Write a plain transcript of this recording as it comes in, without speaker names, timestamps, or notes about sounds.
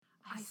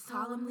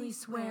solemnly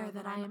swear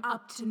that I am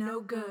up to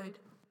no good.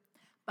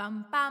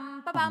 Bum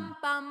bum ba bum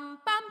bum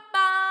bum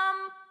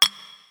bum.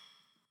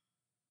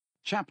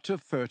 Chapter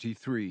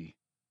 33.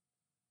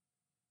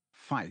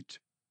 Fight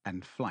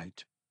and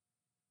Flight.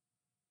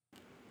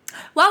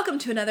 Welcome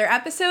to another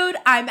episode.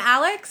 I'm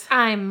Alex.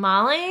 I'm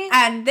Molly.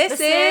 And this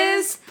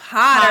is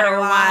Potter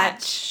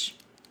Watch.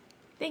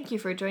 Thank you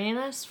for joining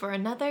us for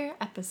another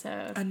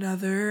episode.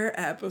 Another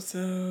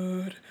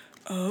episode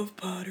of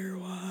Potter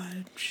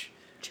Watch.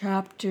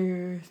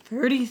 Chapter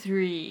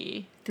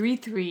 33.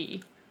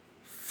 3-3.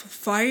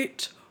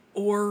 Fight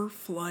or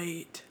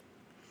Flight.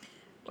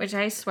 Which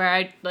I swear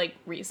I,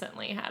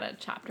 recently had a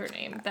chapter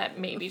name that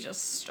maybe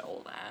just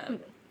stole that.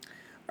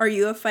 Are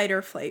you a fight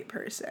or flight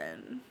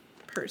person?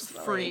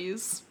 Personally.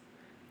 Freeze.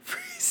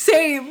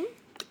 Same.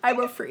 I'm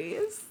a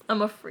freeze.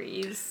 I'm a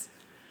freeze.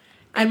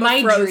 I'm my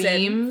a frozen.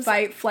 dreams,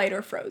 Fight, flight,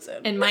 or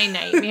frozen. in my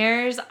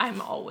nightmares,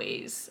 I'm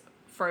always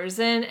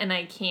frozen and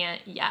I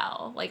can't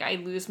yell. Like, I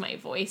lose my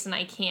voice and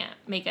I can't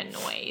make a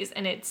noise.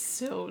 And it's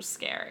so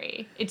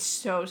scary. It's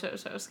so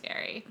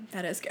scary.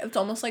 That is good. It's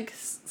almost like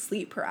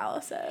sleep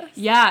paralysis.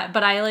 Yeah,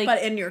 but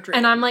But in your dream.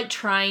 And I'm,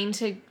 trying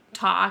to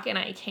talk and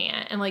I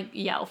can't. And,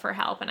 yell for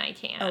help and I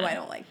can't. Oh, I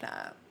don't like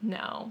that.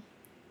 No.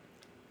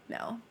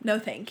 No,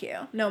 thank you.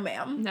 No,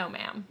 ma'am. No,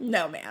 ma'am.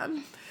 No,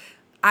 ma'am.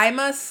 I'm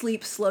a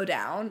sleep slow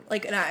down.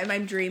 And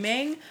I'm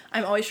dreaming.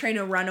 I'm always trying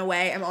to run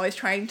away. I'm always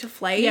trying to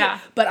flight. Yeah.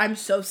 But I'm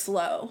so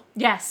slow.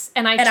 Yes,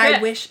 and I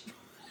wish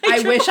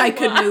I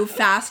could move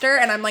faster.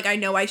 And I'm like, I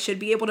know I should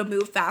be able to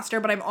move faster,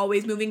 but I'm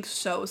always moving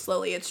so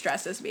slowly. It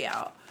stresses me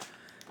out.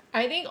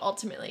 I think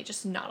ultimately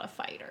just not a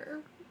fighter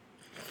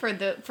for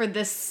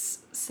this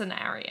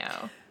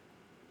scenario.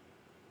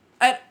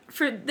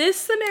 For this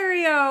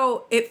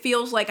scenario, it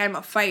feels like I'm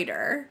a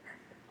fighter.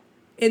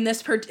 In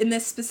this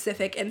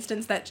specific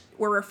instance that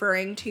we're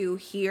referring to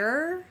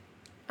here.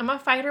 I'm a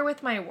fighter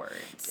with my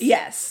words.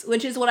 Yes,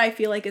 which is what I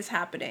feel like is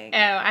happening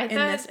in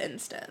this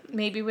instant.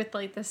 Maybe with,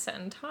 the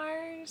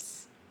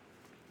centaurs?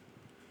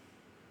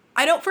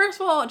 First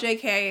of all,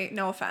 JK,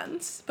 no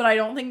offense, but I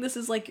don't think this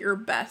is, your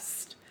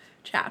best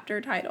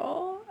chapter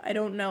title. I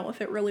don't know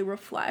if it really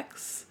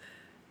reflects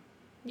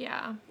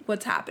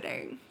what's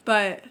happening,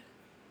 but...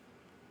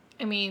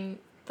 I mean,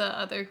 the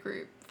other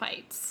group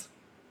fights,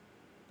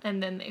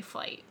 and then they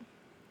flight.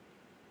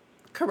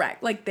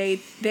 Correct. They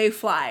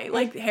fly.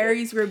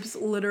 Harry's ribs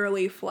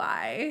literally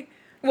fly.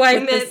 Well, I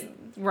meant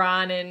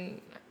Ron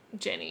and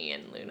Ginny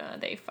and Luna,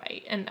 they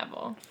fight, and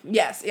Neville.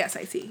 Yes,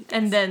 I see. Yes.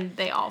 And then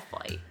they all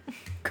flight.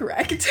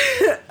 Correct.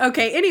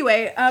 Okay,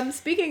 anyway,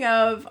 speaking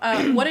of,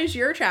 what is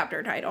your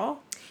chapter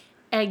title?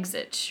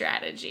 Exit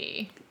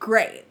Strategy.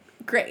 Great.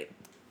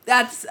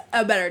 That's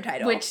a better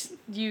title. Which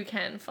you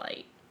can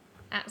flight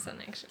as an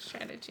exit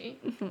strategy.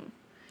 Mm-hmm.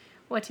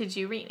 What did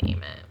you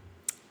rename it?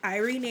 I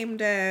renamed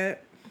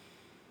it...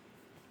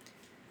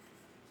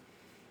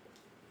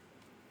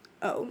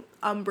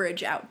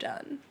 Umbridge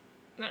Outdone.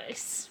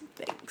 Nice.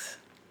 Thanks.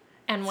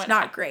 And it's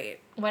not great.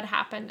 What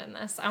happened in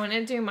this? I want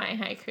to do my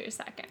haiku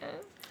second.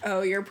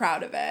 Oh, you're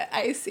proud of it.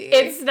 I see.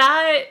 It's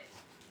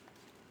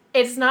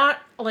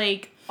not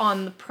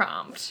on the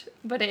prompt,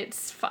 but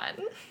it's fun.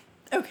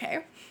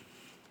 Okay.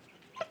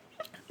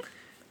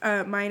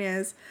 Mine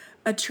is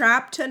a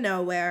trap to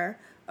nowhere,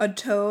 a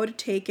toad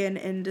taken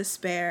in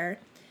despair,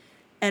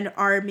 an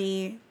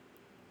army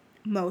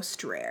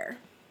most rare.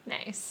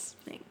 Nice.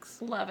 Thanks.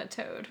 Love a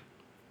toad.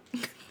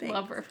 Thanks.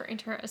 Love referring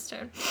to her as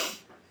toad.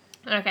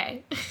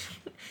 Okay.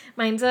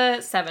 Mine's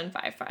a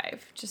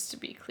 755, just to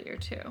be clear,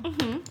 too.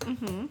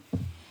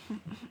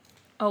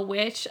 A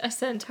witch, a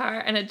centaur,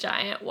 and a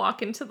giant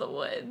walk into the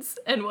woods.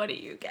 And what do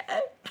you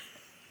get?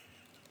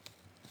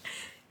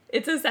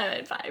 It's a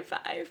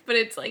 755, but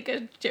it's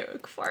a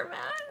joke format.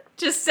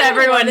 Just so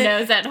everyone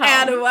knows at home.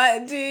 And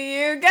what do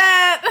you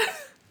get?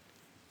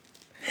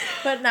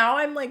 But now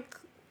I'm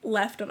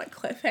left on a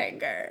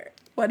cliffhanger.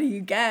 What do you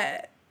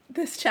get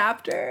this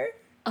chapter?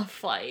 A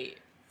flight.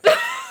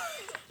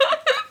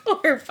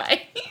 Or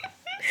fight.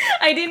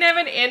 I didn't have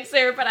an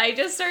answer, but I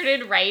just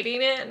started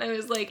writing it, and I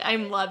was like,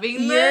 I'm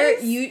loving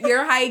this.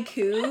 Your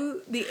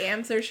haiku, the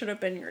answer should have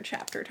been your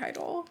chapter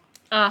title.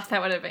 Oh,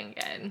 that would have been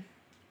good.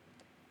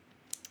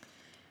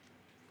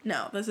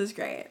 No, this is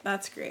great.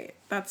 That's great.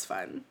 That's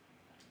fun.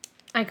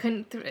 I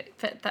couldn't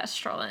fit that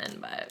stroll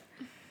in, but...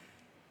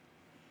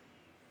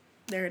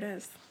 There it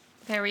is.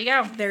 There we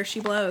go. There she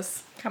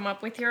blows. Come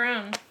up with your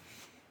own.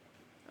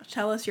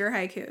 Tell us your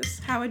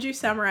haikus. How would you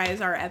summarize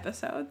our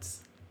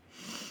episodes?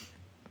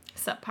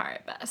 Subpar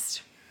at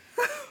best.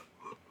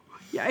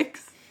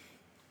 Yikes.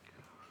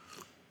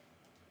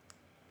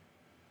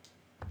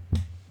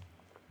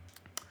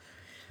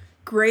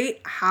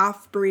 Great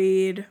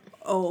half-breed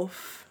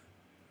oaf.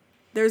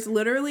 There's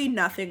literally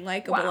nothing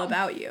likable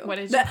about you. What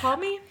did you call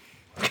me?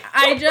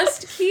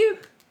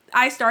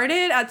 I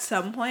started at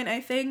some point, I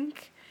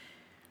think,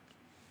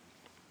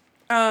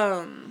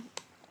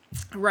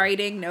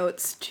 writing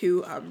notes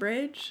to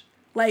Umbridge.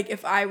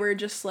 If I were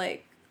just,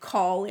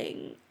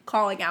 calling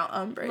calling out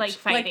Umbridge. Like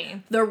fighting.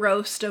 Like, the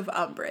roast of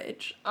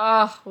Umbridge.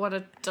 Oh, what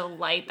a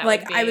delight that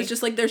would be. I was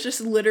just like, there's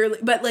just literally...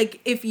 But,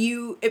 like,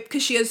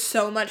 because she has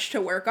so much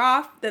to work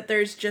off that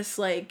there's just,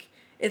 like...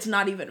 It's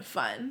not even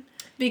fun.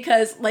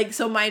 Because, like,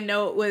 so my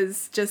note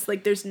was just,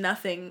 like, there's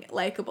nothing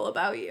likable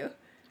about you.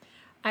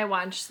 I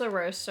watched the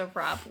roast of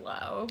Rob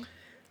Lowe.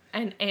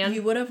 And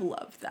you would have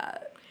loved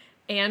that.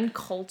 Ann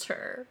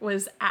Coulter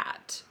was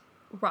at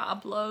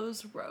Rob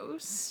Lowe's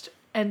roast.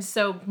 And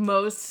so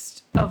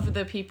most of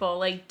the people,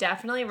 like,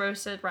 definitely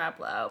roasted Rob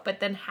Lowe, but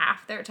then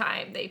half their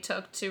time they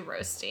took to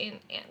roasting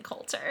Ann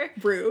Coulter.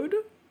 Rude.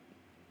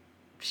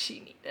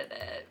 She needed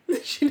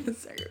it. She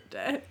deserved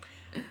it.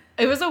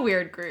 It was a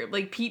weird group.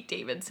 Like, Pete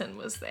Davidson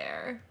was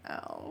there.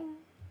 Oh.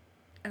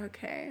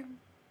 Okay.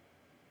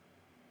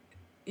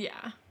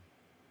 Yeah.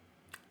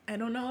 I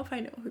don't know if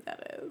I know who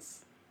that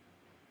is.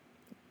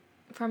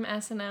 From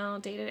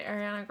SNL, dated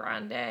Ariana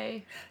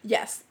Grande.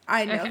 Yes,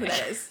 I know who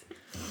that is.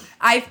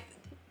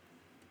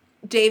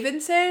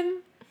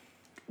 Davidson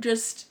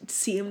just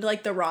seemed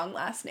like the wrong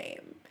last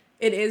name.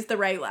 It is the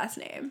right last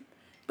name,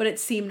 but it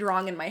seemed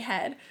wrong in my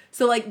head.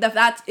 So, like,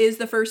 that is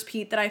the first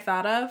Pete that I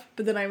thought of,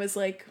 but then I was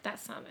like...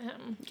 That's not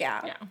him.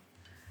 Yeah.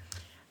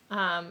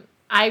 Yeah.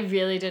 I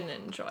really didn't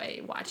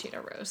enjoy watching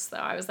a roast, though.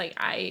 I was like,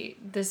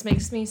 this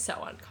makes me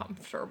so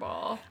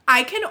uncomfortable.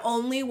 I can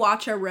only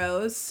watch a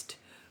roast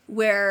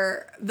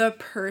where the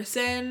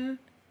person...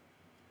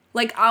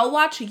 Like, I'll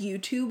watch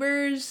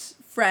YouTubers...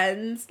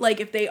 friends, like,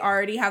 if they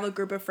already have a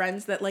group of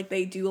friends that, like,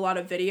 they do a lot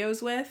of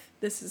videos with,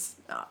 this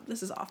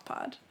is off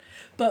pod,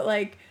 but,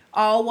 like,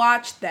 I'll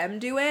watch them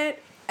do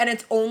it, and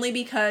it's only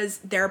because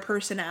their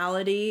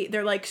personality,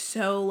 they're, like,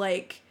 so,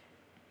 like,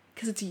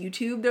 because it's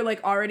YouTube, they're,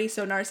 like, already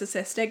so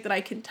narcissistic that I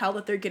can tell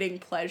that they're getting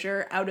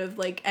pleasure out of,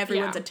 like,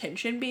 everyone's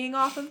attention being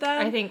off of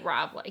them. I think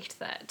Rob liked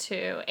that,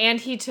 too. And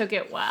he took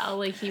it well.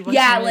 Like, he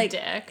wasn't a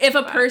dick. If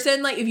a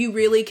person, like, if you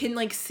really can,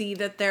 like, see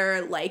that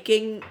they're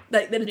liking,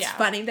 that it's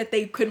funny, that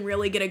they could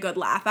really get a good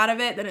laugh out of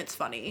it, then it's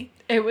funny.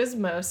 It was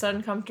most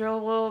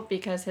uncomfortable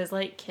because his,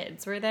 like,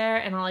 kids were there,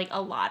 and, like,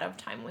 a lot of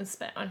time was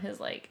spent on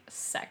his, like,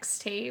 sex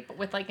tape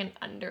with, like, an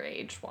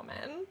underage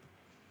woman.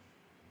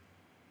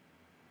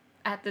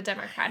 At the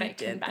Democratic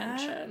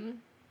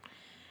Convention.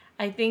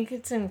 I think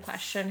it's in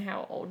question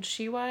how old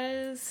she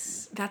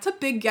was. That's a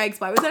big yikes.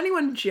 Why was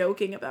anyone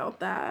joking about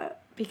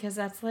that? Because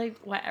that's, like,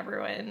 what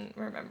everyone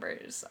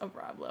remembers of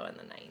Rob Lowe in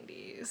the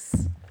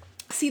 90s.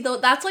 See, though,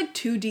 that's, like,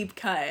 too deep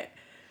cut.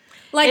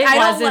 Like, it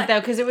wasn't,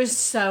 though, because it was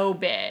so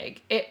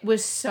big. It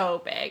was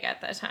so big at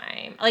the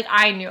time. Like,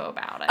 I knew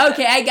about it.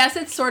 Okay, I guess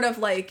it's sort of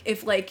like,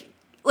 if, like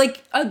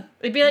a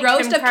it'd be like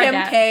roast of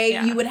Kim K,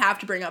 yeah. You would have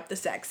to bring up the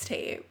sex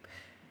tape.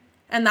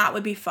 And that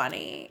would be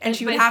funny. And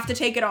she would have to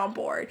take it on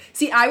board.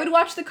 See, I would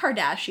watch the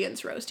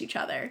Kardashians roast each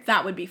other.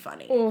 That would be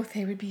funny. Oh,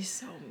 they would be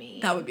so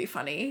mean. That would be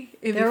funny.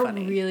 They're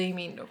really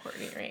mean to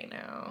Courtney right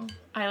now.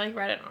 I, like,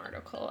 read an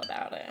article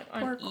about it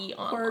on E!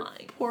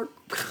 Online.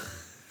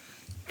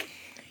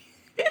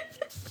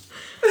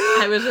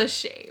 I was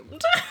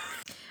ashamed.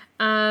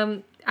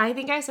 I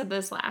think I said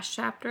this last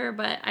chapter,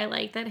 but I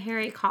like that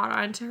Harry caught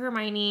on to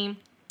Hermione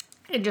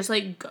and just,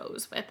 like,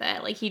 goes with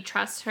it. Like, he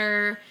trusts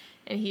her,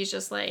 and he's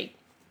just, like,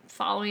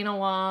 following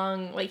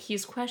along. Like,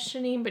 he's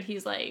questioning, but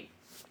he's like,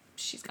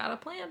 she's got a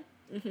plan.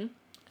 Mm-hmm.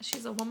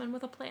 She's a woman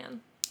with a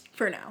plan.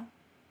 For now.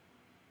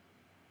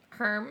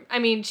 I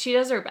mean, she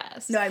does her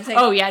best. No, I'm saying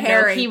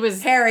Harry, no, he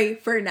was... Harry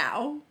for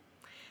now.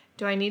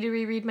 Do I need to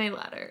reread my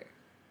letter?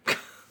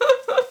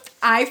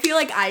 I feel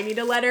like I need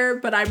a letter,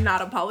 but I'm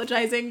not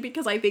apologizing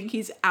because I think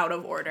he's out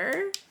of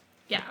order.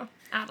 Yeah,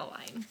 out of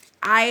line.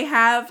 I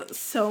have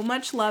so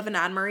much love and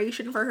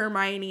admiration for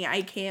Hermione,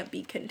 I can't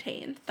be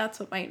contained.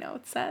 That's what my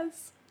note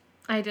says.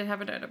 I did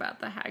have a note about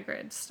the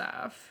Hagrid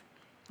stuff.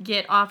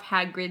 Get off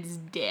Hagrid's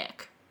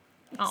dick,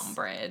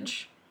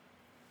 Umbridge.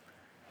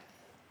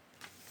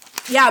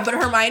 Yeah, but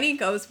Hermione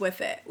goes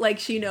with it. Like,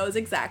 she knows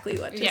exactly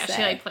what to say. Yeah,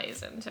 she, like,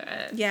 plays into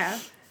it. Yeah.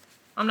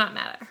 I'm not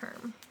mad at her.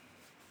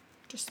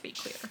 Just to be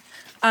clear.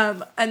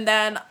 And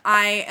then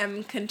I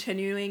am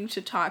continuing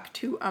to talk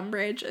to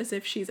Umbridge as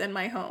if she's in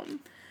my home.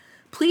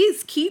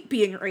 Please keep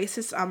being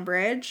racist,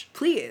 Umbridge.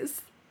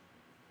 Please.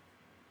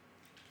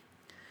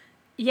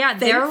 Yeah,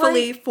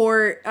 thankfully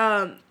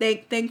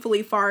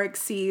thankfully far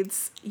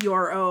exceeds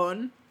your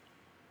own.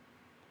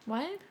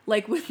 What?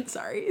 Like,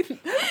 sorry.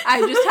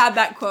 I just had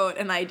that quote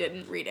and I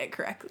didn't read it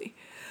correctly.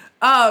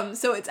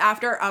 So it's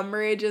after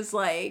Umbridge is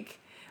like,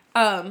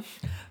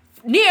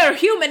 near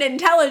human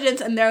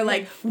intelligence, and they're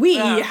like, we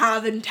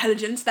have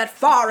intelligence that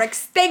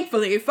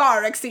thankfully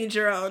far exceeds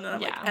your own. And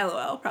I'm like,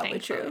 LOL, probably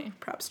thankfully. True.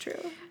 Props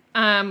true.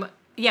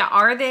 Yeah,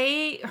 are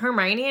they,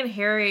 Hermione and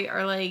Harry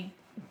are like,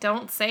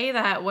 don't say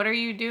that. What are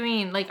you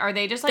doing? Like, are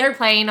they just, like,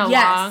 playing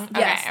along?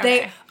 Yes.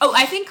 Okay.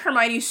 I think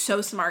Hermione's so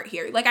smart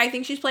here. Like, I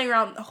think she's playing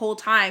around the whole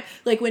time.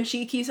 Like, when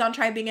she keeps on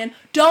chiming in,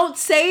 don't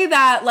say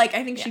that. Like,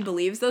 I think she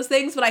believes those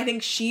things, but I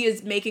think she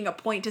is making a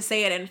point to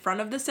say it in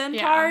front of the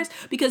centaurs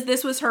because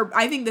this is her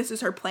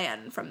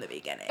plan from the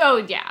beginning.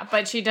 Oh, yeah,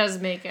 but she does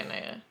make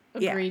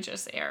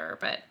egregious error,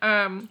 but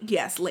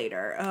Yes,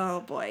 later.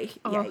 Oh boy,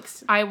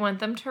 yikes. I want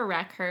them to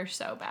wreck her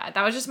so bad.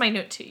 That was just my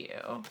note to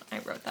you. I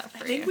wrote that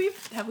for you. I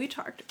think have we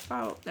talked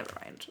about, never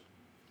mind.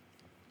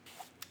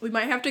 We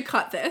might have to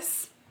cut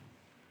this,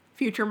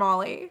 future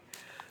Molly.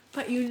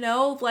 But you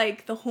know,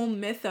 like, the whole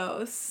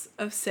mythos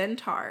of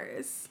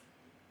centaurs.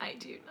 I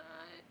do not.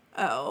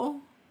 Oh.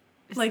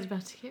 Is Like- it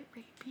about to get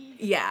rapey?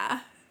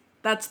 Yeah.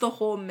 That's the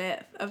whole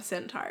myth of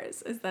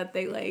centaurs, is that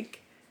they,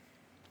 like,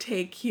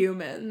 take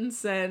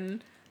humans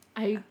and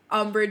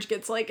Umbridge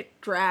gets, like,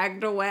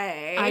 dragged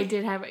away. I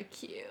did have a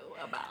cue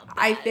about that.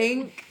 I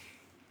think...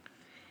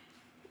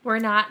 We're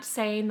not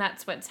saying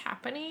that's what's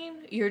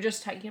happening. You're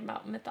just talking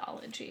about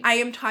mythology. I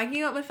am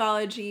talking about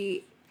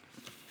mythology.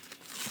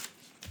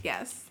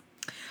 Yes.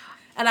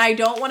 And I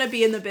don't want to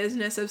be in the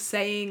business of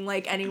saying,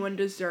 like, anyone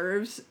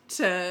deserves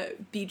to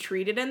be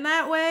treated in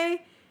that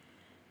way.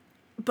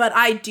 But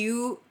I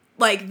do,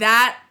 like,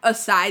 that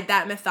aside,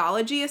 that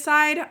mythology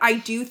aside, I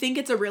do think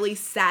it's a really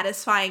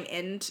satisfying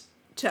end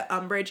to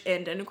Umbridge,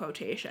 end in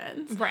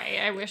quotations. Right,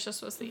 I wish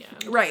this was the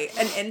end. Right,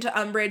 an end to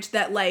Umbridge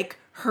that, like,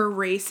 her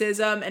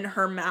racism and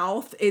her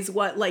mouth is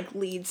what, like,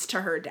 leads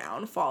to her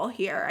downfall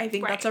here. I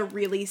think that's a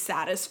really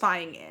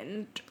satisfying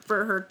end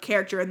for her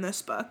character in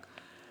this book.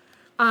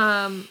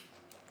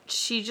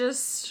 She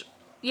just,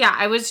 yeah,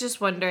 I was just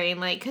wondering,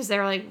 like, because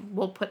they're like,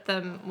 we'll put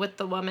them with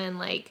the woman,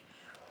 like,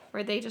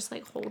 were they just,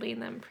 like,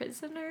 holding them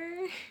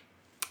prisoner?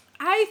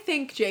 I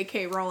think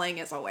J.K. Rowling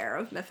is aware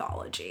of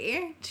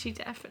mythology. She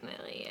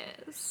definitely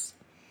is.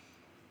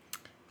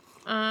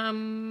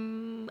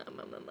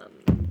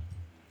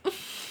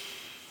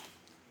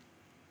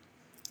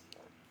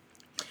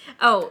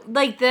 Oh,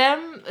 like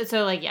them,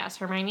 so, like, yes,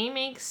 Hermione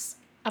makes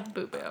a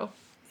boo-boo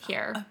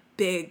here. A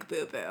big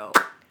boo-boo.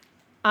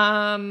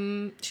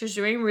 She was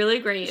doing really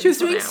great. She was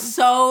doing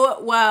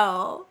so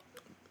well.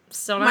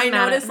 Still not My mad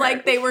note at is, her.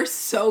 like, they were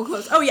so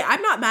close. Oh, yeah,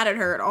 I'm not mad at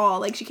her at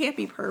all. Like, she can't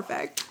be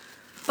perfect.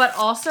 But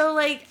also,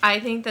 like, I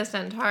think the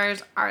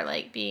centaurs are,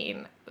 like,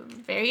 being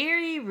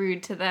very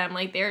rude to them.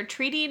 Like, they're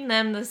treating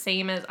them the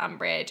same as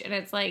Umbridge. And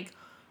it's like,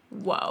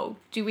 whoa,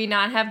 do we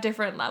not have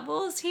different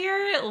levels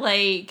here?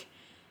 Like,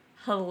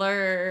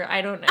 hello,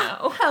 I don't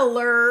know.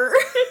 Hello.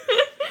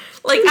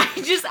 Like,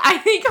 I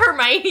think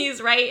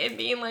Hermione's right in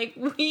being like,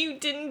 we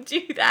didn't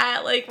do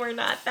that. Like, we're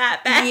not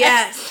that bad.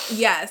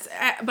 Yes.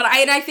 But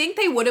I think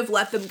they would have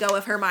let them go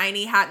if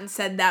Hermione hadn't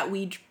said that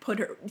we put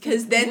her,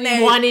 because then We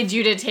they wanted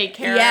you to take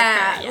care of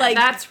her. Yeah, like,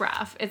 that's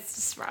rough. It's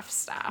just rough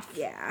stuff.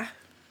 Yeah.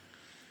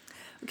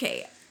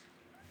 Okay.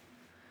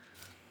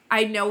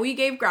 I know we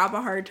gave Grab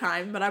a hard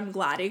time, but I'm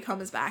glad he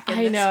comes back in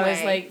this way.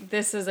 It's like,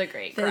 this is a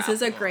great Grab This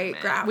is a great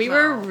moment. Grab We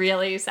were moment.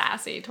 really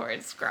sassy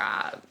towards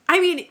Grab. I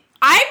mean,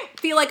 I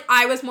feel like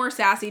I was more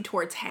sassy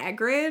towards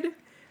Hagrid.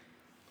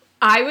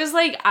 I was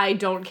like, I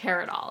don't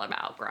care at all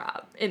about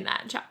Grab in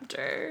that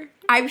chapter.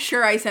 I'm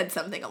sure I said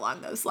something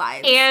along those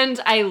lines. And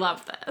I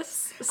love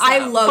this. So, I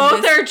love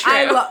both this.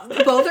 are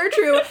true. Both are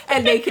true,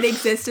 and they can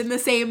exist in the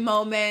same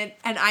moment,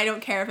 and I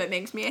don't care if it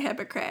makes me a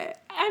hypocrite.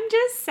 I'm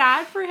just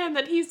sad for him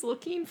that he's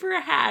looking for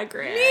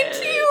Hagrid. Me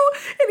too.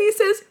 And he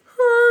says,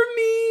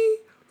 Hermie,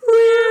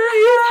 where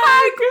is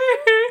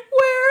Hagrid?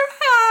 Where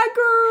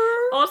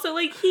Hagrid? Also,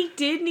 like, he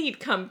did need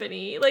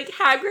company. Like,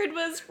 Hagrid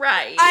was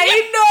right.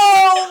 I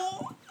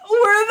know.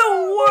 We're the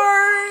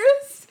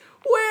worst.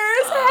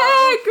 Where's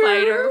Hagrid?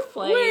 Fight or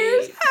flight.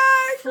 Where's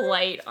Hagrid?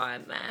 Flight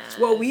on that.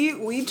 Well,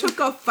 we took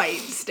a fight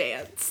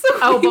stance.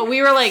 Oh, but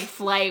we were like,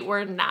 Flight,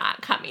 we're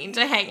not coming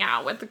to hang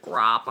out with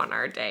Grop on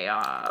our day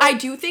off. I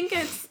do think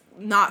it's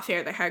not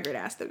fair that Hagrid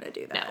asked them to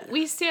do No, that.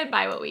 we stand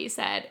by what we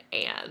said,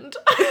 and...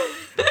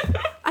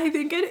 I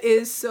think it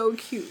is so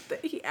cute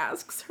that he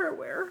asks her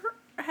where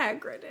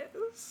Hagrid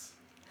is.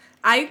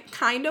 I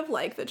kind of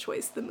like the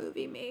choice the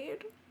movie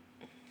made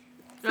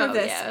for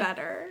this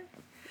better.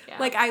 Yeah.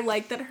 Like, I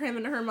like that him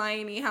and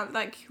Hermione have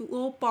that cute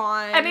little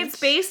bond. And it's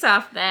based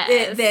off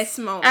this. This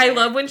moment. I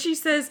love when she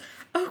says,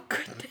 oh,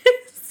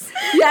 goodness.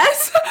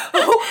 Yes?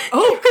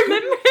 Oh,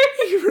 Remember?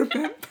 you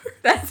remember?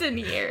 That's in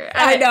here.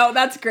 I know,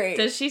 that's great.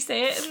 Does she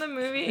say it in the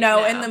movie?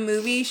 No, in the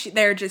movie,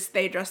 they just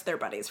their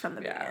buddies from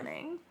the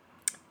beginning.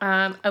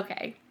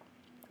 Okay.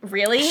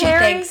 Really, She Harry?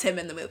 thanks him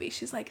in the movie.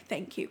 She's like,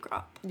 thank you,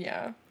 Grop.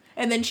 Yeah.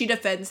 And then she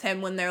defends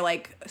him when they're,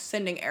 like,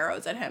 sending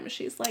arrows at him.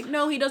 She's like,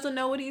 no, he doesn't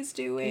know what he's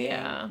doing.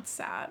 Yeah. It's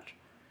sad.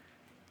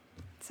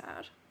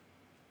 Sad.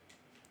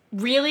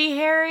 Really,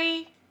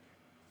 Harry?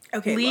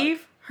 Okay, Leave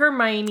look.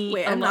 Hermione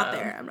Wait, alone. I'm not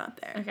there. I'm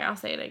not there. Okay, I'll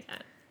say it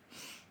again.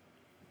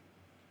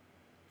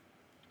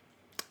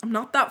 I'm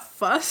not that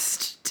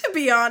fussed, to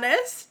be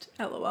honest.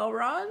 LOL,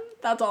 Ron.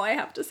 That's all I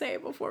have to say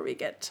before we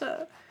get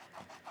to...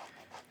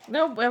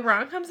 No, but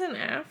Ron comes in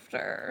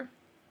after.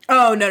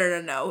 Oh,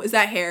 no. Is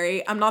that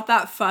Harry? I'm not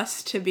that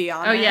fussed, to be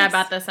honest. Oh, yeah,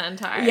 about the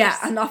centaurs. Yeah,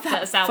 I'm not that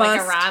Does that sound like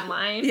a fussed. Ron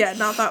line? Yeah,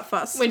 not that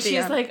fussed. When to be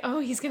she's honest. like, oh,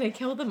 he's gonna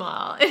kill them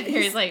all. And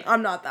Harry's like,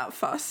 I'm not that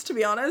fussed, to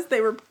be honest.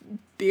 They were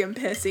being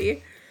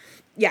pissy.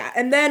 Yeah,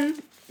 and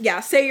then Yeah,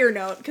 say your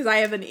note, because I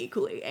have an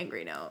equally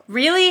angry note.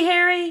 Really,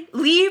 Harry?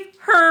 Leave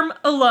Herm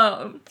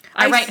alone.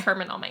 I write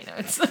Herm in all my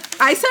notes.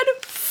 I said,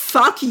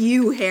 fuck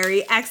you,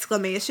 Harry,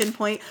 exclamation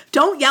point.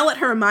 Don't yell at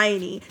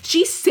Hermione.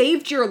 She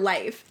saved your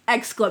life,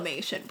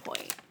 exclamation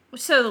point.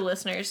 So the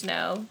listeners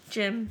know.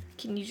 Jim,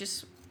 can you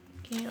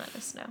let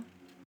us know?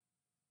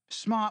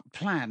 Smart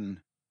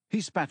plan. He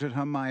spat at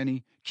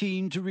Hermione,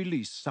 keen to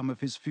release some of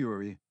his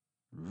fury.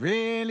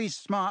 Really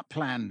smart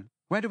plan.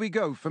 Where do we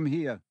go from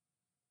here?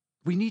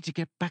 We need to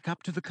get back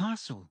up to the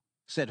castle,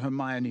 said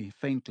Hermione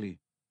faintly.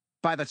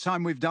 By the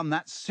time we've done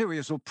that,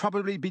 Sirius will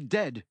probably be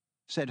dead,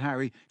 said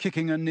Harry,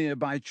 kicking a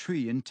nearby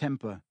tree in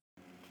temper.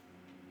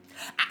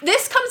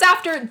 This comes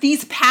after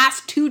these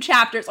past 2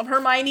 chapters of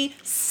Hermione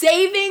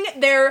saving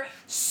their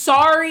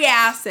sorry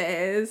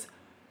asses.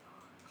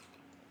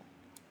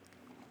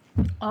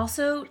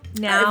 Also,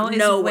 now is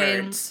no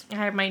when words. I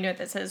have my note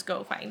that says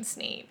go find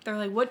Snape. They're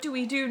like, what do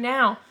we do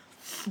now?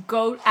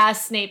 Go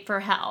ask Snape for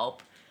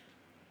help.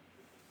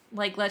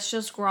 Like, let's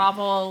just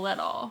grovel a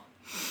little.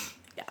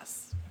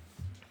 Yes.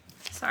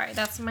 Sorry,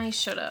 that's my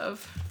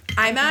should've.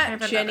 I'm I at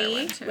have another Ginny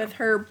one, too. with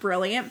her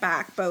brilliant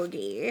back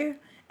bogey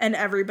and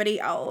everybody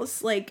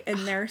else, like,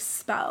 in their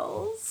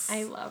spells.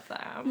 I love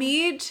them.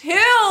 Me too!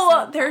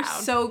 They're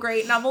proud. so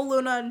great. Neville,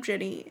 Luna, and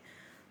Ginny.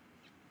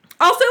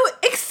 Also,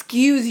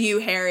 excuse you,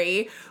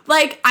 Harry.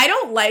 Like, I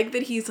don't like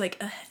that he's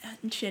like,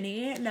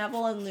 Ginny,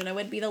 Neville, and Luna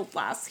would be the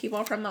last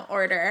people from the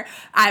Order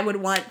I would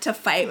want to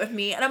fight with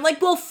me. And I'm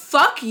like, well,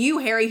 fuck you,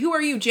 Harry. Who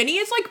are you? Ginny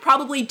is, like,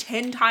 probably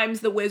 10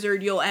 times the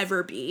wizard you'll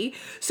ever be.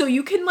 So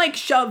you can, like,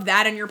 shove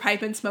that in your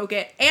pipe and smoke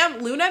it.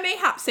 And Luna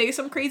may say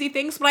some crazy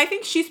things, but I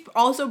think she's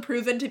also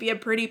proven to be a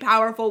pretty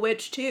powerful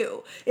witch,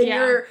 too. In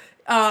your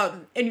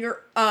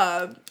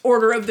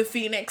Order of the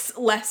Phoenix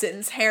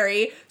lessons,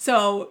 Harry.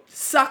 So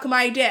suck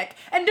my dick.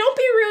 And don't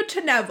be rude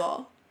to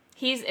Neville.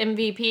 He's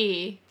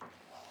MVP.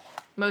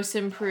 Most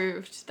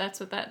improved. That's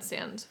what that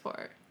stands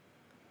for.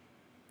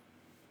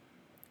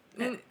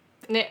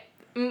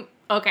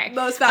 Okay.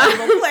 Most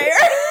valuable player.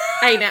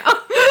 I know.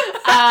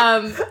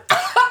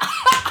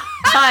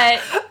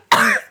 But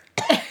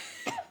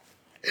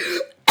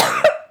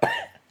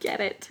get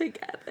it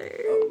together.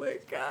 Oh my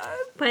god.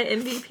 But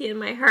MVP in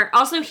my heart.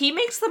 Also, he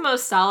makes the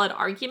most solid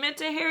argument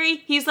to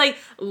Harry. He's like,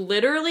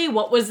 literally,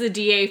 what was the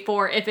DA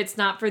for if it's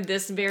not for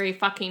this very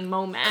fucking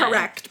moment?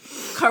 Correct.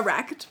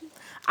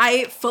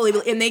 I fully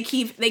believe, and they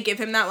give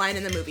him that line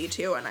in the movie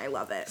too, and I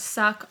love it.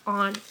 Suck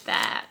on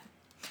that.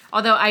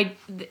 Although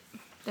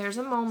there's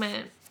a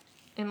moment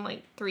in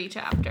like 3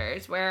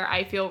 chapters where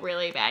I feel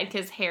really bad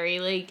because Harry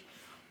like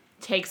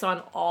takes on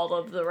all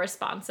of the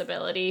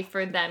responsibility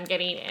for them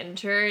getting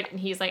injured, and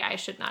he's like, I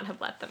should not have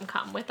let them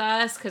come with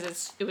us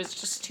because it was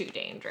just too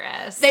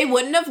dangerous. They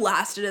wouldn't have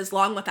lasted as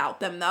long without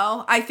them,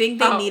 though. I think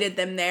they needed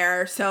them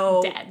there,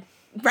 so dead.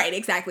 Right,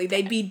 exactly.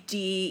 They'd be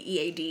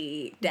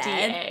D-E-A-D dead.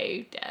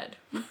 D-A dead.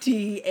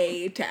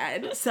 D-A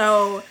dead.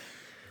 So,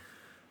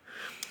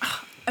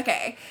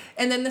 okay.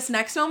 And then this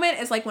next moment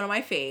is like one of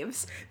my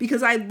faves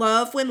because I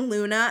love when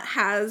Luna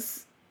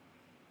has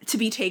to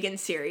be taken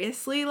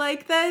seriously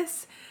like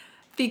this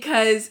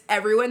because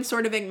everyone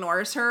sort of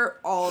ignores her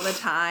all the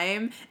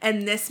time.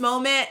 And this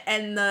moment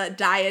and the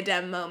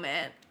diadem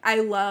moment, I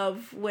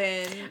love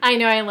when... I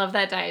know, I love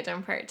that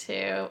diadem part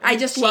too. I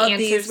just she love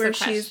answers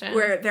these the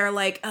where they're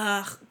like,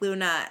 ugh,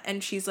 Luna.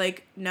 And she's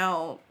like,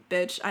 no,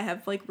 bitch, I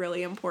have like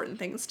really important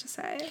things to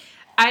say.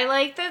 I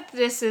like that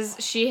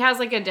she has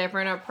like a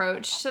different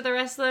approach to the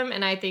rest of them.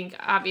 And I think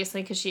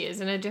obviously because she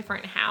is in a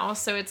different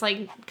house. So it's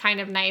like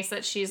kind of nice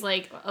that she's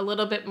like a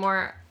little bit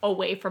more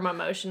away from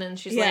emotion. And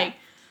she's like,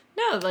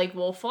 no, like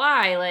we'll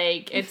fly.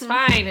 Like it's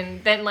fine.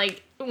 And then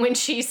like when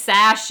she's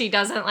sass, she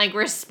doesn't like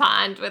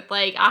respond with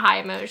like a high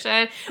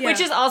emotion,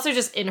 which is also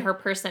just in her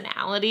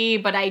personality.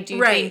 But I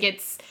do think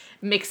it's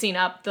mixing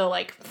up the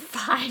like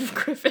 5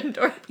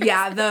 Gryffindor.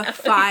 Yeah, the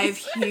 5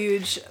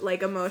 huge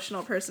like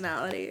emotional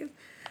personalities.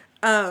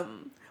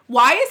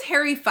 Why is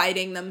Harry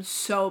fighting them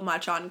so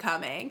much on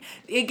Coming?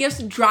 It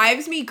just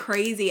drives me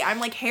crazy.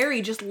 I'm like,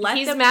 Harry, just let them...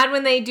 He's mad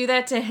when they do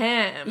that to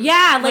him.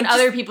 Yeah, like... When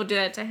other people do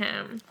that to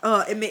him.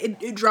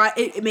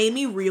 It made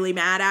me really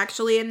mad,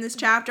 actually, in this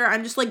chapter.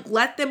 I'm just like,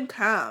 let them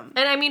come.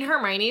 And I mean,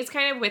 Hermione's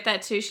kind of with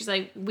that, too. She's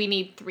like, we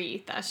need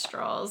 3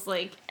 Thestrals.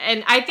 Like,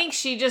 and I think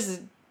she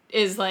just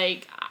is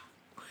like...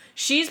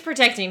 She's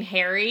protecting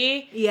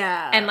Harry.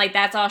 Yeah. And, like,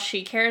 that's all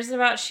she cares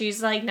about.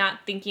 She's, like,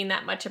 not thinking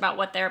that much about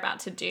what they're about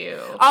to do.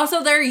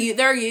 Also, they're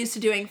used to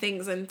doing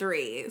things in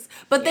 3s.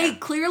 But they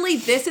clearly,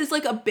 this is,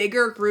 like, a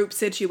bigger group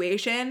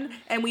situation.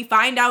 And we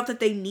find out that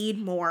they need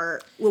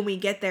more when we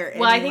get there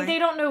Well, I think they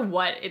don't know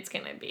what it's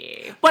gonna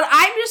be. But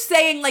I'm just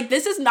saying, like,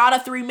 this is not a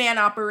 3-man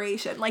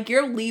operation. Like,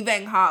 you're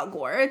leaving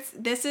Hogwarts.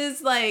 This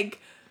is, like...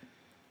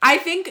 I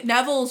think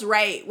Neville's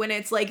right when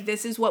it's like,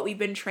 this is what we've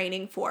been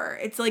training for.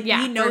 It's like,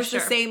 he knows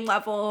the same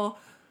level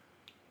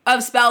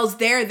of spells.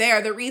 They're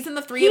there. The reason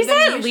the 3 of them...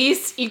 He's at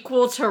least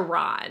equal to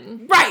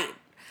Ron. Right.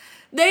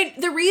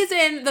 The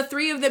reason the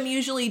three of them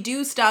usually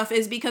do stuff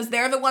is because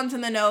they're the ones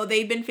in the know.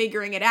 They've been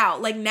figuring it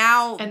out. Like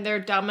now... And they're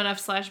dumb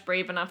enough /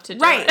 brave enough to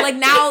do right, it. like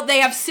now they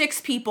have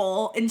 6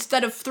 people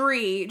instead of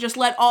 3. Just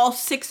let all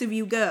 6 of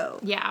you go.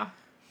 Yeah.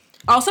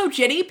 Also,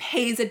 Ginny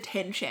pays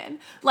attention.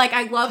 Like,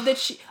 I love that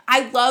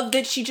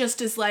she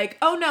just is like,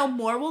 oh no,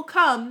 more will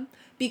come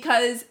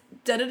because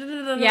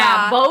da-da-da-da-da-da.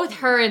 Yeah, both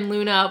her and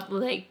Luna,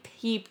 like,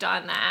 peeped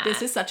on that.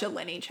 This is such a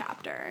Lenny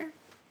chapter.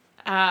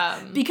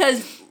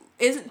 Because...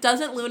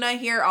 Doesn't Luna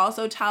here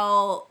also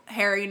tell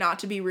Harry not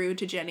to be rude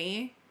to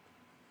Ginny?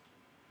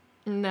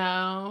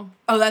 No.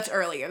 Oh, that's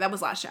earlier. That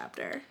was last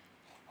chapter.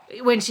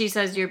 When she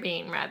says you're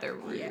being rather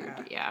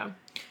rude. Yeah.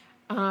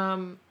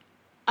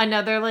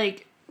 Another,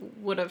 like,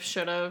 would've,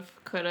 should've,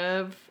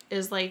 could've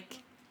is, like,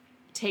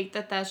 take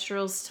the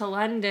Thestrals to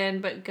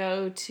London, but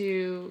go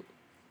to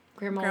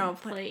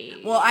Grimmauld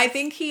Place. Well, I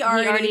think he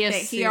already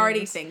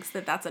assumes. thinks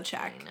that that's a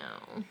check. I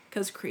know.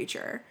 Because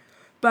creature.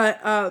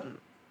 But,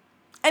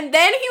 and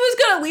then he was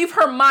gonna leave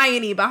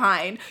Hermione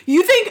behind.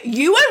 You think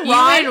you and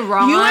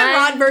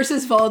Ron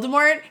versus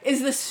Voldemort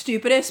is the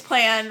stupidest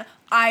plan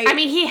I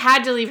mean, he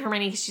had to leave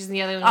Hermione because she's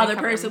the other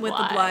person with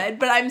the blood.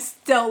 But I'm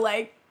still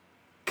like,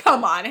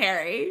 come on,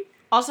 Harry.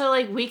 Also,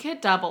 like, we could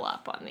double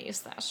up on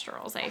these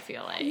Thestrals, I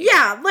feel like.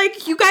 Yeah,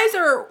 like, you guys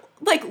are,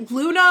 like,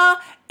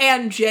 Luna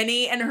and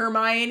Ginny and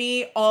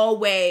Hermione all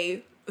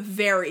weigh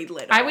very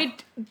little.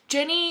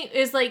 Ginny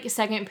is, like,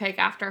 second pick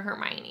after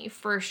Hermione,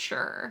 for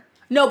sure.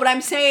 No, but I'm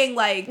saying,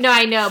 like... No,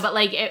 I know, but,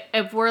 like,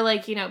 if we're,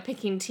 like, you know,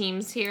 picking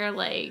teams here,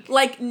 like...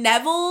 Like,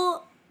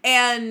 Neville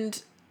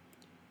and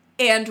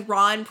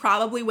Ron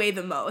probably weigh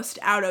the most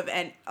out of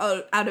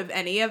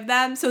any of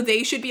them, so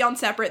they should be on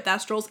separate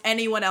Thestrals.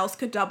 Anyone else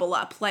could double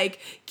up. Like,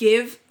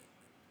 give...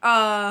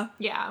 Yeah.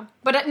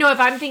 But, no, if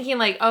I'm thinking,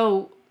 like,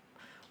 oh...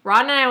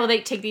 Ron and I will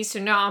take these two.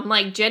 No, I'm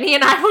like, Ginny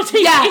and I will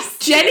take these.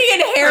 Jenny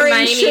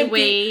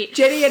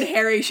and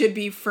Harry should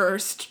be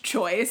first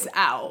choice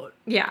out.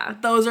 Yeah.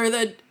 Those are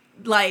the...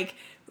 Like,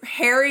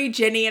 Harry,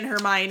 Ginny, and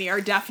Hermione are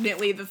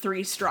definitely the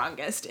 3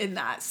 strongest in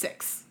that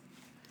 6.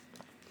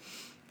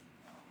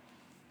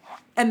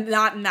 And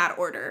not in that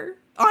order.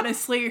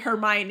 Honestly,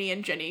 Hermione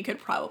and Ginny could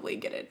probably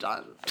get it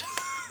done.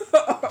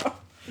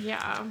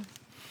 Yeah.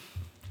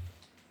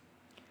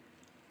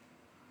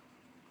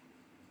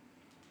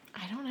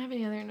 I don't have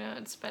any other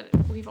notes, but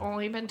we've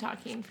only been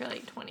talking for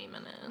like 20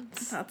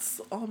 minutes.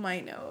 That's all my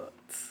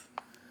notes.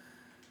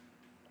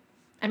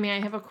 I mean,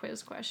 I have a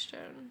quiz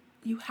question.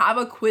 You have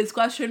a quiz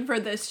question for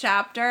this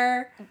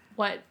chapter?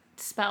 What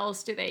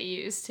spells do they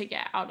use to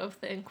get out of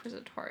the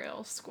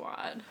Inquisitorial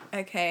Squad?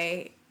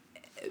 Okay.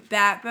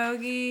 Bat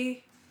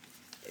Bogey.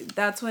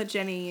 That's what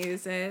Ginny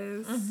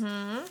uses.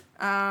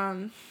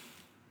 Mm-hmm.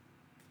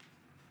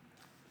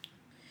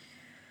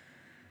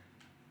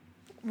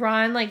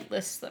 Ron, like,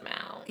 lists them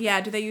out. Yeah,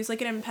 do they use,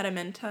 like, an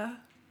impedimenta?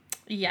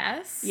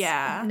 Yes.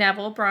 Yeah.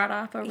 Neville brought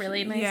off a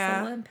really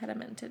nice little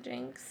impedimenta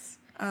jinx.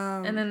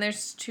 And then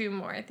there's 2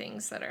 more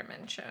things that are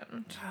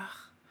mentioned.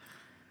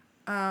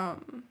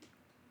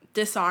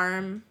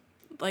 Disarm.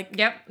 Like...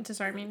 Yep,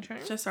 disarming charm.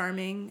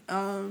 Disarming.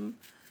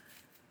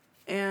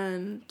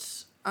 And...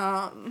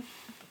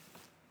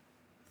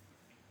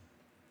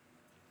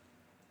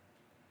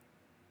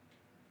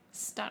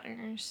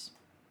 Stunners.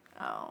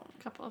 Oh.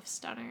 A couple of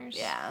stunners.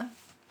 Yeah.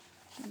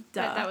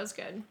 That was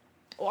good.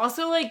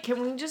 Also, like,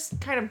 can we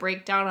just kind of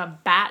break down a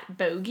bat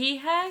bogey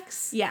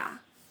hex? Yeah.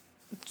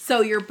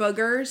 So your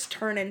boogers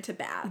turn into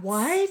bats.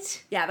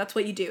 What? Yeah, that's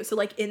what you do. So,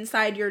 like,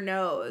 inside your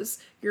nose,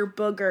 your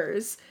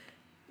boogers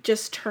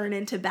just turn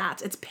into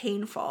bats. It's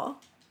painful.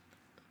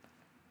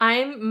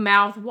 I'm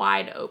mouth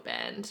wide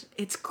opened.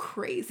 It's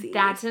crazy.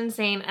 That's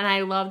insane. And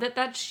I love that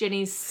that's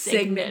Ginny's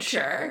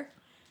signature.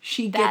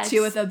 She gets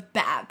you with a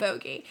bat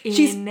bogey.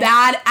 She's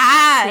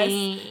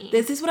badass.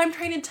 This is what I'm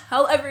trying to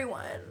tell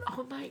everyone.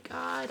 Oh my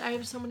god. I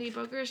have so many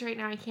boogers right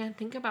now. I can't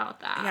think about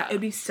that. Yeah, it'd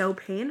be so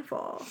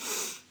painful.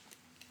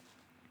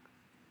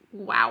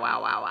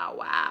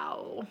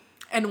 Wow.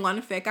 And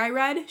one fic I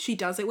read, she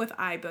does it with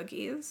eye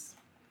boogies.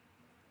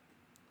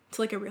 It's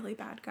like a really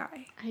bad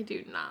guy. I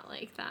do not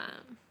like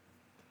that.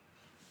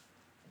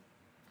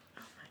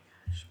 Oh my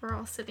gosh. We're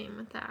all sitting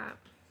with that.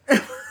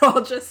 We're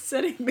all just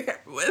sitting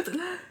there with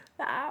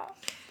that.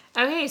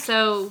 Okay,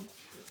 so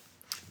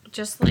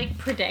just like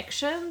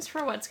predictions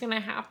for what's gonna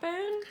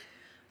happen?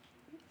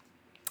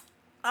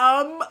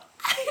 I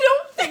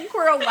don't think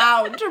we're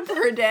allowed to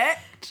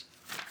predict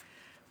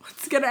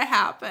what's gonna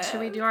happen.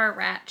 Should we do our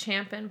rat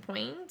champion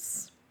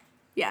points?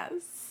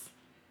 Yes.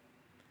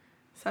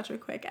 Such a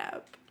quick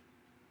app.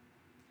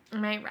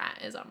 My rat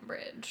is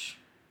Umbridge.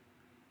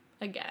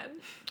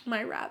 Again.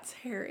 My rat's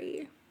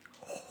Harry.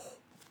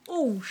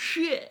 Oh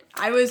shit.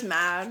 I was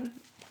mad.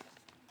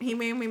 He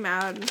made me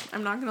mad.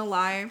 I'm not gonna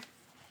lie.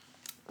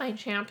 My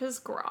champ is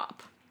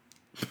Grop.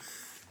 He's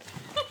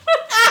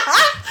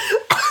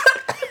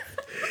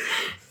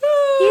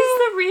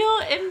the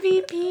real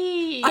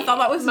MVP. I thought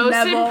that was most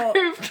Neville.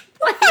 improved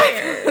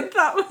player.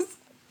 That was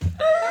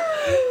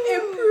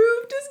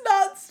improved does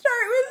not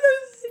start with a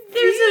V.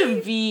 There's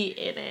a V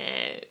in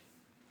it.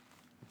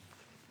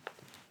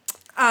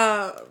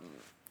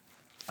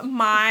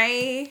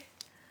 My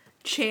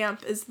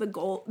champ is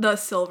the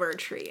silver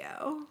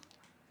trio.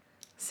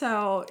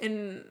 So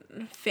in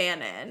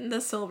Fanon,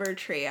 the silver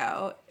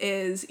trio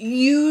is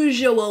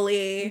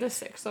usually The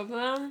 6 of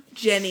them?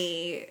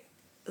 Ginny,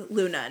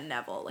 Luna, and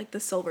Neville, like the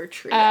silver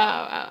trio.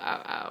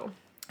 Oh.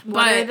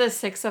 What are the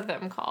 6 of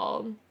them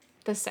called?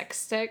 The sex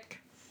stick?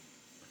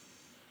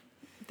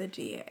 The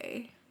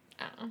DA.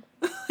 Oh.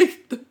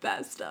 Like the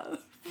best of.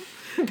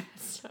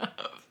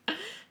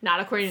 Not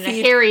according to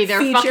Harry,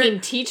 their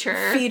fucking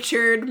teacher.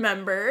 Featured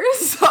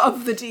members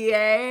of the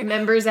DA.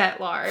 Members at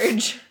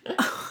large.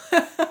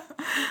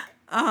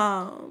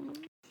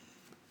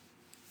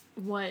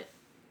 What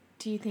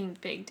do you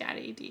think Big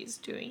Daddy D's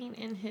doing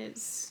in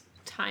his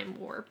time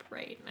warp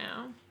right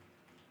now?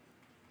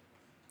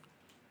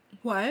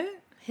 What?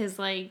 His,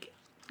 like,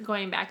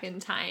 going back in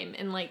time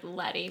and, like,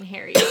 letting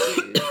Harry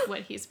do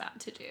what he's about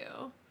to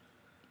do.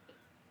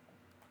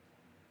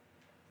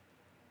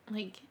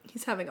 Like,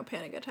 he's having a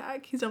panic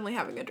attack. He's only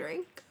having a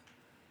drink,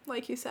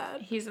 like you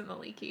said. He's in the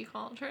leaky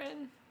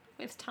cauldron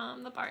with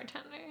Tom the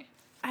bartender.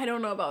 I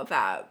don't know about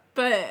that,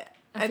 but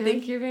I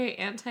think you're very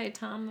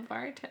anti-Tom the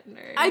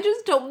bartender. I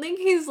just don't think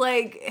he's,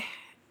 like,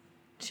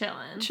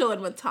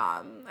 chilling with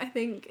Tom. I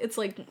think it's,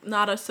 like,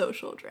 not a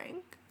social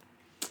drink.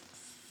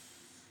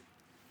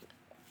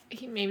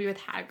 Maybe with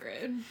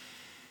Hagrid.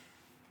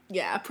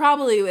 Yeah,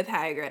 probably with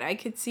Hagrid. I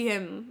could see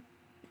him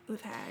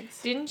with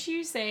Hags. Didn't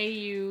you say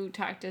you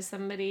talked to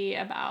somebody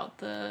about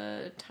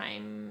the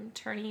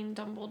time-turning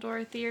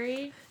Dumbledore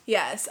theory?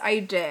 Yes, I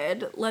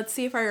did. Let's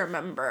see if I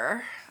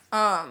remember.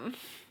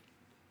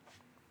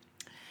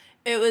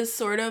 It was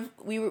sort of,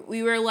 we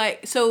were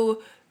like,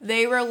 so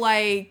they were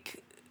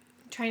like...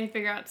 trying to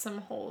figure out some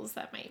holes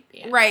that might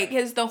be in. Right,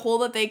 because the hole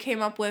that they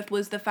came up with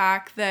was the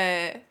fact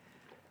that,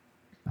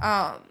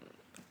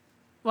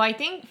 well, I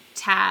think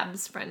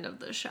Tab's friend of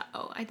the show,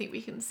 I think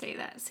we can say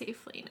that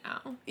safely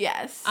now.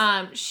 Yes.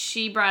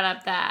 She brought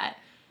up that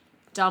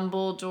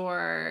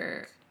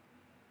Dumbledore,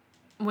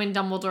 when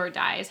Dumbledore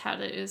dies, how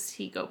does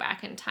he go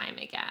back in time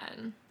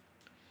again?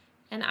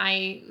 And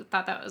I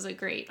thought that was a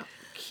great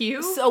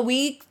cue. So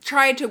we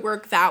tried to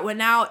work that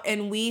one out,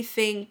 and we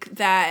think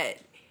that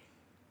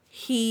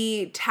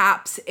he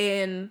taps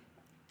in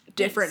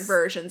different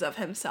versions of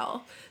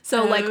himself.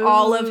 So, like,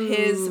 all of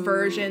his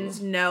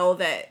versions know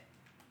that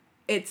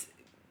it's,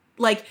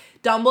 like,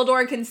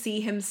 Dumbledore can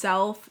see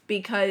himself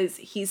because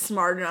he's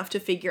smart enough to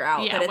figure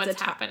out that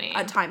it's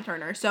a time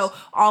turner. So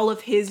all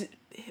of his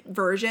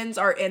versions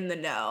are in the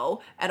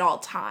know at all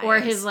times. Or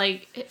his,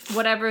 like,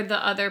 whatever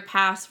the other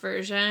past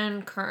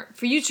version, current,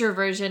 future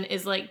version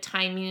is, like,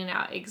 timing it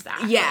out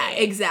exactly. Yeah,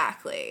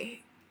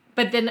 exactly.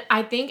 But then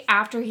I think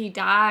after he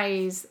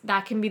dies,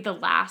 that can be the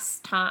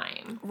last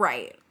time.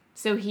 Right.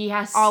 So he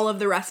has... all of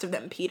the rest of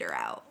them peter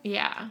out.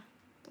 Yeah.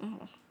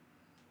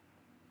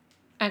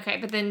 Okay,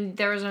 but then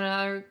there was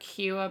another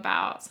cue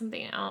about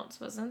something else,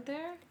 wasn't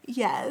there?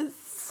 Yes.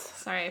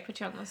 Sorry, I put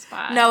you on the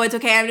spot. No, it's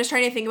okay. I'm just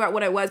trying to think about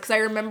what it was, because I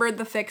remembered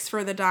the fix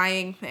for the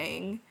dying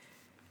thing.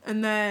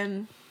 And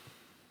then...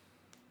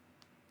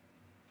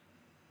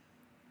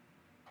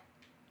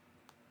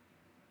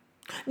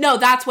 no,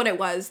 that's what it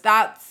was.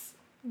 That's...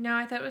 no,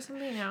 I thought it was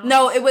something else.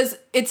 no,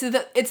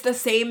 it's the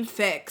same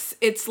fix.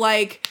 It's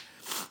like...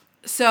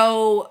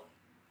 so...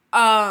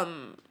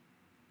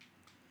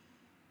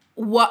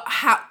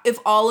 if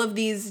all of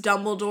these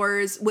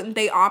Dumbledores, wouldn't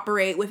they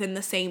operate within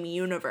the same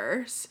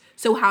universe?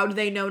 So how do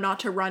they know not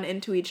to run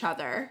into each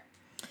other?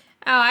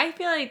 Oh, I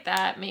feel like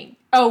that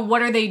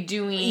what are they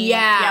doing?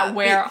 Yeah.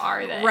 Where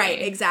are they? Right,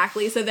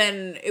 exactly. So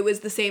then it was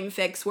the same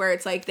fix where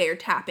it's like they're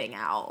tapping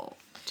out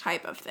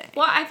type of thing.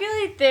 Well, I feel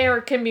like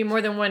there can be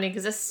more than one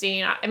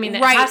existing. I mean,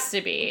 it has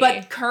to be.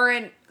 But the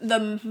current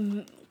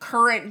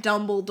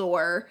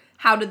Dumbledore,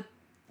 how did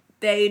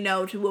they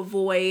know to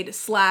avoid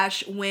 /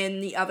 when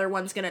the other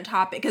one's gonna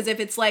top it? Because if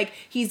it's like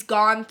he's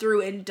gone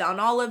through and done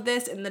all of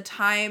this in the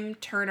time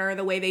turner,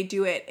 the way they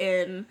do it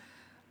in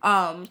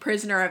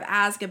Prisoner of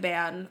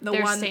Azkaban,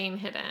 they're staying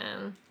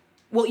hidden.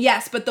 Well,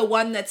 yes, but the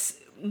one that's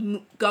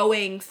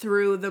going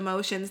through the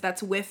motions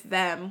that's with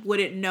them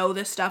wouldn't know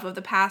the stuff of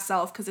the past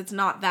self because it's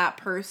not that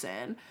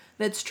person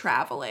that's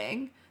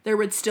traveling. There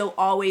would still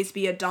always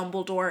be a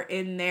Dumbledore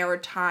in their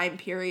time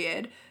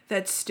period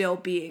that's still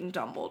being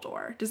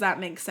Dumbledore. Does that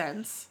make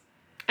sense?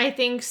 I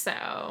think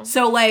so.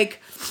 So,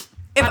 like,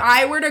 if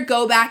I were to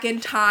go back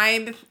in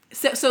time...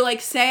 So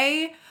like,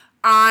 say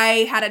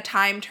I had a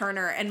time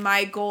turner and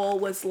my goal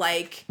was,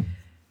 like...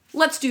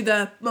 let's do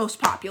the most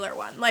popular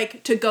one.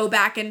 Like, to go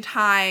back in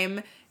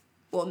time...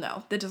 well,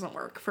 no, that doesn't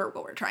work for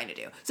what we're trying to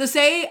do. So,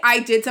 say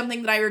I did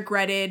something that I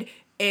regretted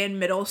in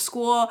middle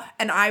school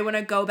and I want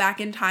to go back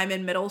in time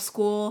in middle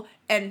school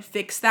and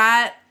fix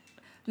that,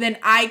 then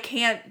I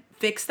can't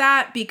fix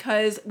that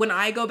because when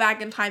I go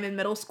back in time in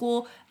middle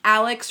school,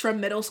 Alex from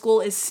middle school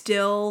is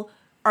still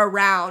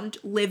around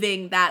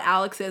living that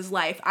Alex's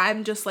life.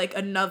 I'm just like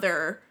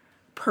another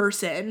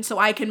person, so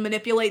I can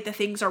manipulate the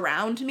things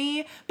around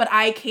me, but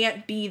I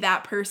can't be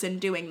that person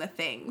doing the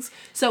things.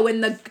 So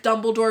when the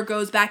Dumbledore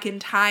goes back in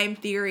time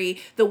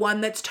theory, the one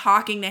that's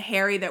talking to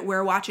Harry that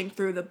we're watching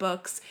through the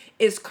books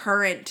is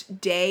current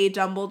day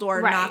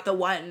Dumbledore, Right. not the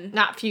one...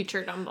 Not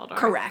future Dumbledore.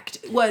 Correct.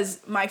 Was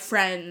my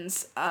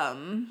friend's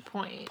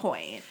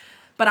point.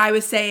 But I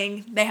was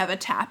saying they have a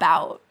tap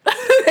out.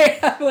 They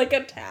have like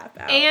a tap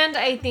out. And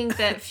I think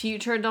that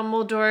future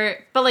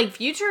Dumbledore, but like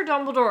future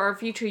Dumbledore or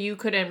future you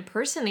could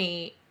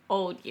impersonate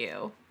old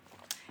you.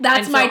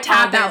 That's And my so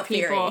tap other out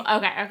theory.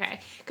 Okay.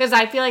 Because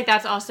I feel like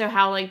that's also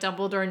how like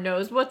Dumbledore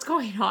knows what's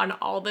going on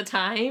all the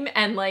time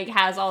and like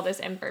has all this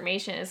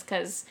information is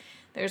because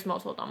there's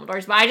multiple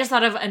Dumbledores. But I just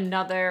thought of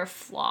another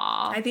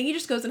flaw. I think he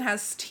just goes and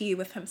has tea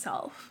with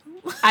himself.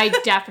 I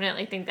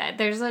definitely think that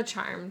there's a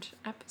Charmed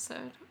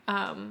episode.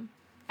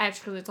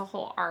 Actually, it's a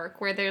whole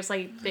arc where there's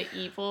like the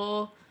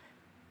evil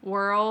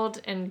world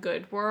and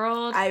good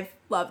world. I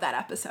love that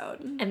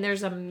episode. And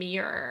there's a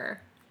mirror.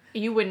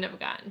 You wouldn't have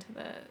gotten to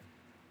the...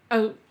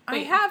 Oh, I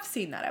wait. have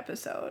seen that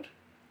episode.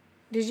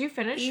 Did you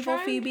finish Evil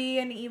Charmed? Phoebe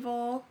and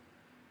evil...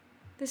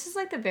 This is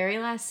like the very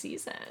last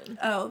season.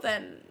 Oh,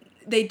 then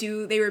they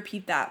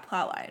repeat that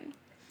plotline.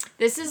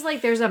 This is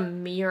like there's a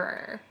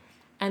mirror.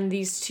 And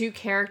these two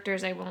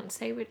characters, I won't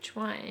say which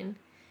one.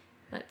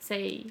 Let's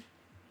say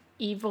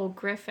Evil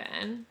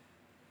Griffin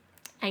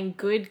and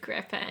Good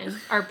Griffin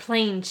are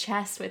playing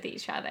chess with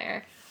each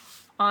other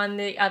on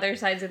the other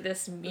sides of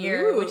this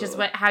mirror, which is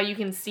how you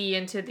can see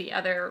into the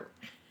other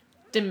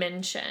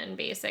dimension,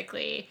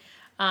 basically.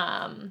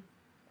 And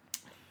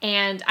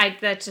I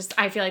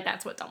feel like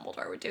that's what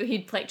Dumbledore would do.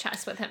 He'd play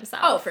chess with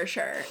himself. Oh, for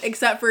sure.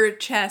 Except for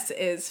chess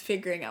is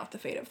figuring out the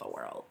fate of the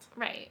world.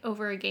 Right,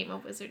 over a game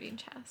of wizarding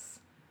chess.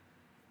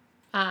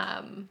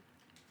 Oh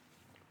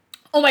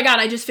my god,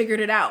 I just figured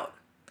it out.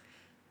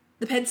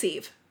 The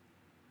Pensieve.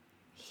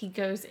 He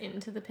goes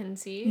into the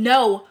Pensieve.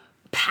 No,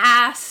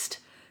 past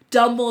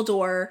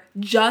Dumbledore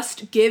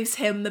just gives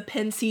him the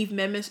Pensieve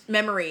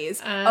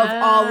memories of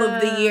all of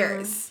the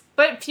years.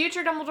 But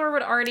future Dumbledore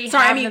would already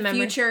Sorry, have I mean the memory.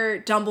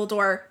 future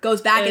Dumbledore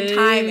goes back in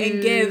time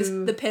and gives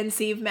the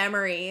Pensieve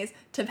memories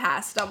to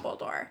past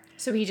Dumbledore.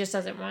 So he just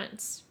does it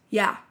once.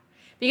 Yeah.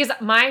 Because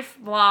my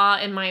flaw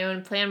in my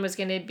own plan was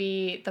going to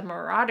be the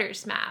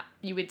Marauders map.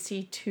 You would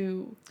see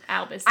two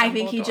Albus Dumbledores. I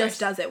think he just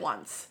does it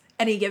once.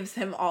 And he gives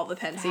him all the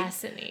Pensieve.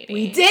 Fascinating.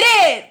 We did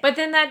it! But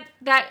then that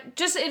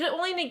just, it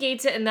only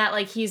negates it in that,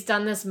 like, he's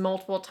done this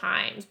multiple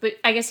times. But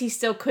I guess he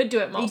still could do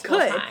it multiple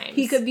times.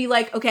 He could be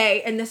like,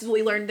 okay, and this is what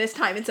we learned this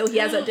time. And so he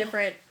has a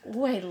different...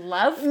 Oh, I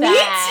love that. Me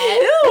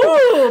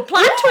too! Ooh,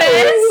 plot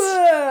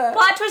twist!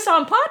 Plot twist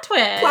on plot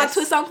twist. Plot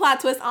twist on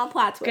plot twist on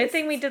plot twist. Good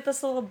thing we did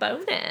this little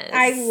bonus.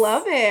 I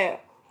love it.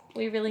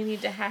 We really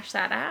need to hash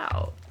that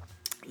out.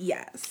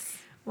 Yes.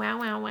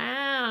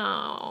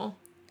 Wow.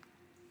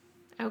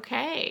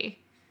 Okay.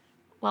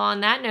 Well,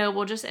 on that note,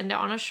 we'll just end it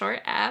on a short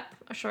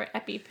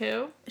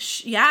epi-poo.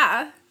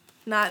 Yeah.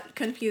 Not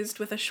confused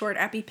with a short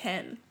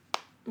EpiPen.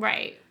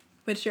 Right.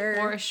 Which are...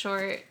 Or a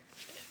short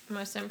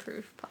most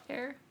improved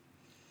player.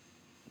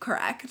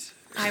 Correct.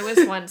 I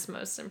was once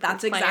most improved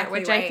That's player, exactly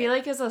which right. I feel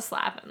like is a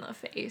slap in the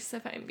face,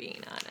 if I'm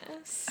being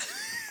honest.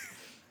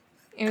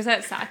 It was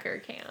at soccer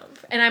camp.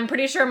 And I'm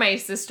pretty sure my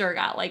sister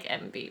got, like,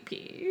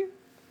 MVP.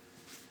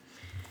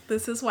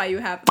 This is why you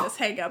have this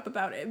hang up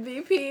about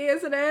MVP,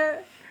 isn't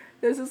it?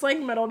 This is like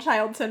middle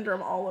child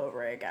syndrome all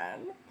over again.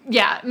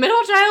 Yeah,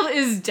 middle child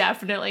is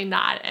definitely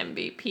not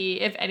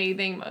MVP. If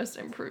anything, most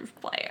improved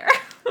player.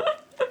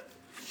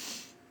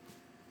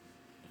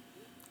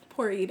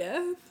 Poor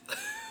Edith.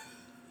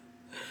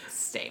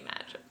 Stay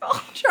magical.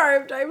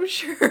 Charmed, I'm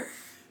sure.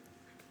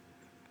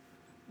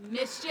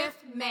 Mischief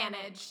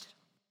managed.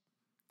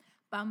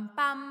 Bum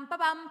bum ba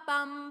bum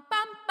bum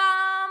bum bum.